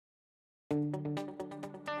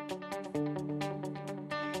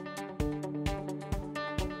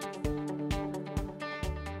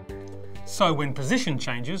So when position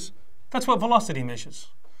changes, that's what velocity measures.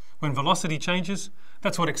 When velocity changes,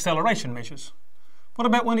 that's what acceleration measures. What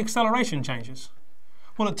about when acceleration changes?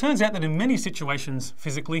 Well, it turns out that in many situations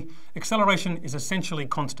physically, acceleration is essentially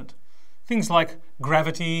constant. Things like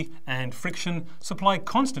gravity and friction supply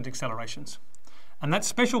constant accelerations. And that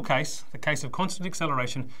special case, the case of constant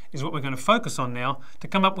acceleration, is what we're going to focus on now to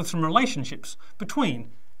come up with some relationships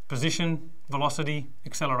between position, velocity,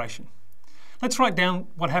 acceleration. Let's write down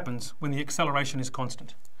what happens when the acceleration is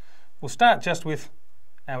constant. We'll start just with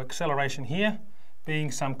our acceleration here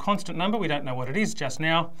being some constant number. We don't know what it is just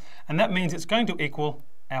now, and that means it's going to equal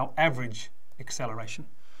our average acceleration.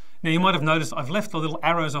 Now you might have noticed I've left the little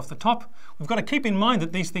arrows off the top. We've got to keep in mind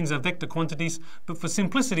that these things are vector quantities, but for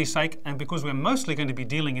simplicity's sake, and because we're mostly going to be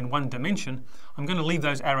dealing in one dimension, I'm going to leave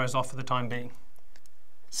those arrows off for the time being.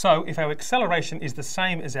 So if our acceleration is the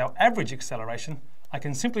same as our average acceleration, I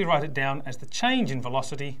can simply write it down as the change in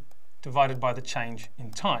velocity divided by the change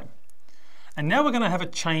in time. And now we're going to have a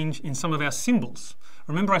change in some of our symbols.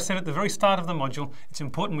 Remember I said at the very start of the module, it's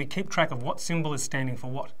important we keep track of what symbol is standing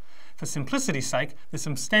for what. For simplicity's sake, there's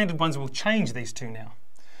some standard ones we'll change these to now.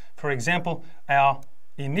 For example, our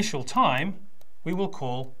initial time we will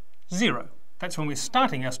call 0. That's when we're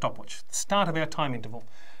starting our stopwatch, the start of our time interval.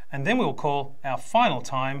 And then we'll call our final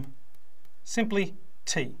time simply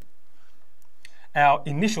t. Our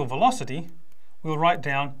initial velocity we'll write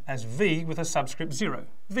down as v with a subscript 0,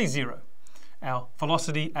 v0, our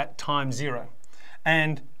velocity at time 0.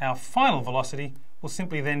 And our final velocity will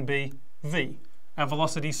simply then be v, our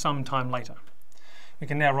velocity sometime later. We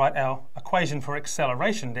can now write our equation for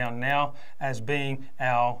acceleration down now as being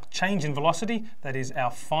our change in velocity, that is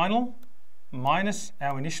our final minus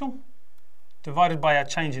our initial, divided by our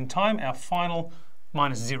change in time, our final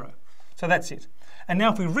minus 0. So that's it. And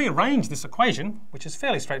now if we rearrange this equation, which is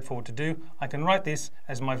fairly straightforward to do, I can write this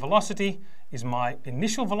as my velocity is my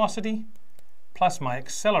initial velocity plus my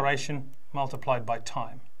acceleration multiplied by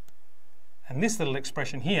time. And this little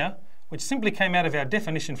expression here, which simply came out of our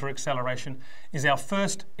definition for acceleration, is our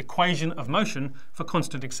first equation of motion for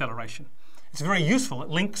constant acceleration. It's very useful. It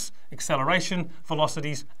links acceleration,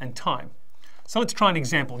 velocities, and time. So let's try an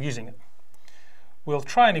example using it. We'll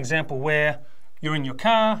try an example where you're in your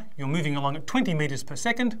car, you're moving along at 20 meters per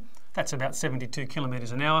second, that's about 72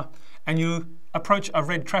 kilometers an hour, and you approach a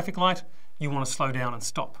red traffic light, you want to slow down and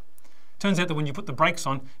stop. Turns out that when you put the brakes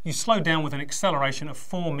on, you slow down with an acceleration of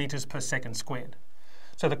 4 meters per second squared.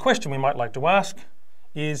 So the question we might like to ask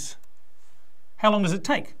is, how long does it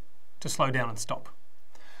take to slow down and stop?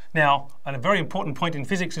 Now, a very important point in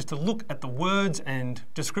physics is to look at the words and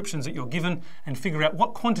descriptions that you're given and figure out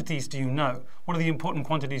what quantities do you know? What are the important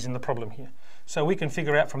quantities in the problem here? So we can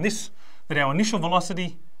figure out from this that our initial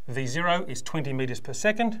velocity, v0, is 20 meters per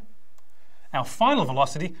second. Our final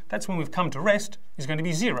velocity, that's when we've come to rest, is going to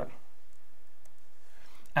be 0.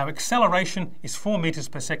 Our acceleration is 4 meters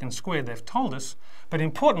per second squared, they've told us. But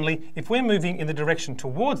importantly, if we're moving in the direction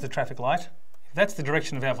towards the traffic light, if that's the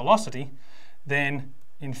direction of our velocity, then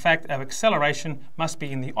in fact our acceleration must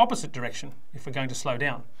be in the opposite direction if we're going to slow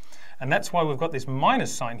down. And that's why we've got this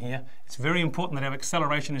minus sign here. It's very important that our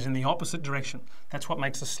acceleration is in the opposite direction. That's what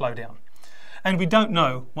makes us slow down. And we don't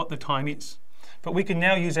know what the time is. But we can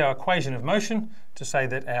now use our equation of motion to say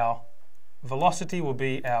that our velocity will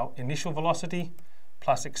be our initial velocity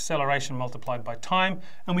plus acceleration multiplied by time.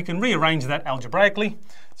 And we can rearrange that algebraically.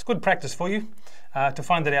 It's good practice for you to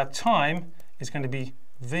find that our time is going to be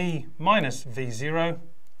v minus v0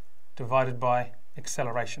 divided by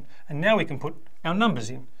acceleration. And now we can put our numbers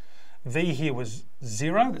in. V here was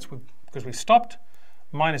 0, that's because we stopped,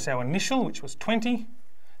 minus our initial, which was 20,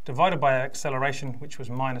 divided by our acceleration, which was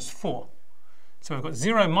minus 4. So we've got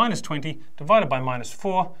 0 minus 20 divided by minus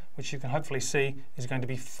 4, which you can hopefully see is going to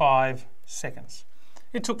be 5 seconds.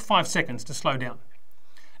 It took 5 seconds to slow down.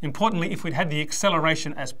 Importantly, if we'd had the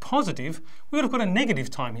acceleration as positive, we would have got a negative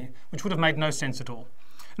time here, which would have made no sense at all.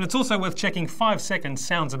 And it's also worth checking 5 seconds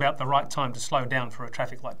sounds about the right time to slow down for a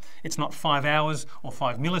traffic light. It's not 5 hours or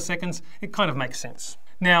 5 milliseconds. It kind of makes sense.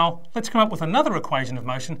 Now, let's come up with another equation of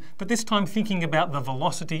motion, but this time thinking about the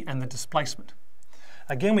velocity and the displacement.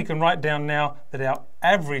 Again, we can write down now that our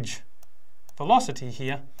average velocity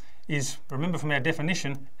here is, remember from our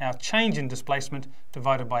definition, our change in displacement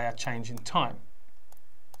divided by our change in time.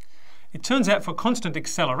 It turns out for constant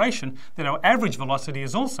acceleration that our average velocity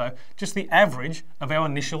is also just the average of our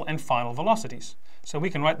initial and final velocities. So we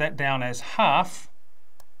can write that down as half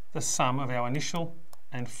the sum of our initial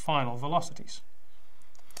and final velocities.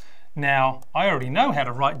 Now, I already know how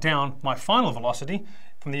to write down my final velocity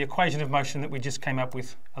from the equation of motion that we just came up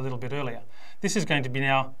with a little bit earlier. This is going to be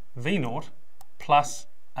now v0 plus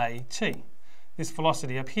at. This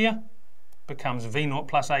velocity up here becomes v0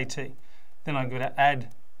 plus at. Then I'm going to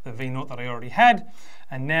add the v0 that I already had,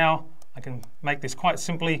 and now I can make this quite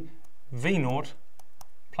simply v0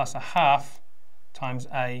 plus a half times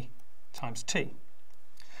a times t.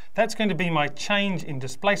 That's going to be my change in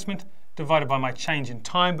displacement divided by my change in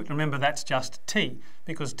time, but remember that's just t,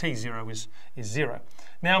 because t0 is 0.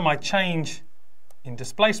 Now my change in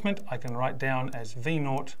displacement I can write down as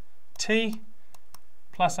v0 t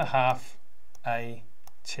plus a half a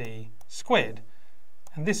t squared.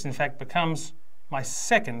 And this in fact becomes my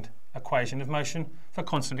second equation of motion for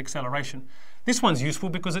constant acceleration. This one's useful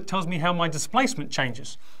because it tells me how my displacement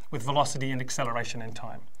changes with velocity and acceleration and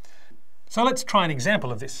time. So let's try an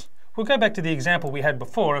example of this. We'll go back to the example we had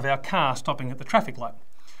before of our car stopping at the traffic light.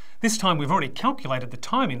 This time we've already calculated the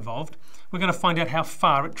time involved. We're going to find out how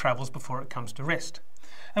far it travels before it comes to rest.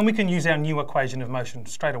 And we can use our new equation of motion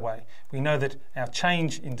straight away. We know that our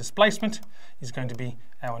change in displacement is going to be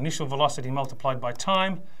our initial velocity multiplied by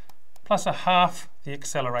time plus a half the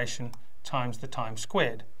acceleration times the time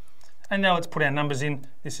squared. And now let's put our numbers in.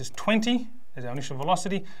 This is 20 as our initial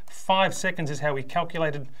velocity. 5 seconds is how we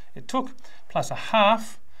calculated it took, plus a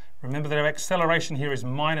half. Remember that our acceleration here is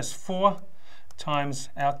minus 4 times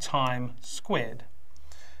our time squared.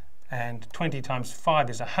 And 20 times 5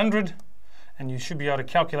 is 100. And you should be able to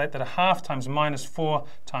calculate that a half times minus 4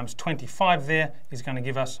 times 25 there is going to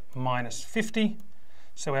give us minus 50.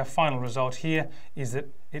 So our final result here is that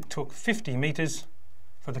it took 50 meters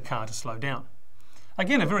for the car to slow down.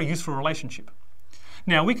 Again, a very useful relationship.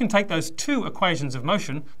 Now we can take those two equations of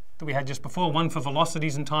motion that we had just before, one for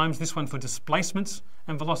velocities and times, this one for displacements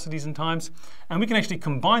and velocities and times, and we can actually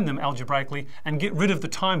combine them algebraically and get rid of the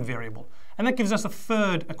time variable. And that gives us a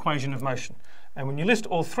third equation of motion. And when you list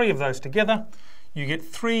all three of those together, you get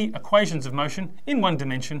three equations of motion in one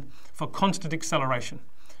dimension for constant acceleration.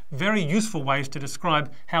 Very useful ways to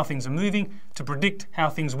describe how things are moving, to predict how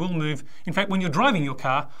things will move. In fact, when you're driving your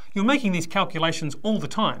car, you're making these calculations all the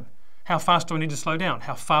time. How fast do I need to slow down?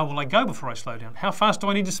 How far will I go before I slow down? How fast do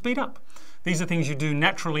I need to speed up? These are things you do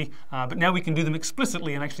naturally, but now we can do them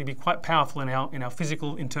explicitly and actually be quite powerful in our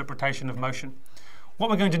physical interpretation of motion. What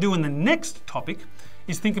we're going to do in the next topic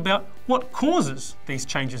is think about what causes these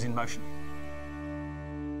changes in motion.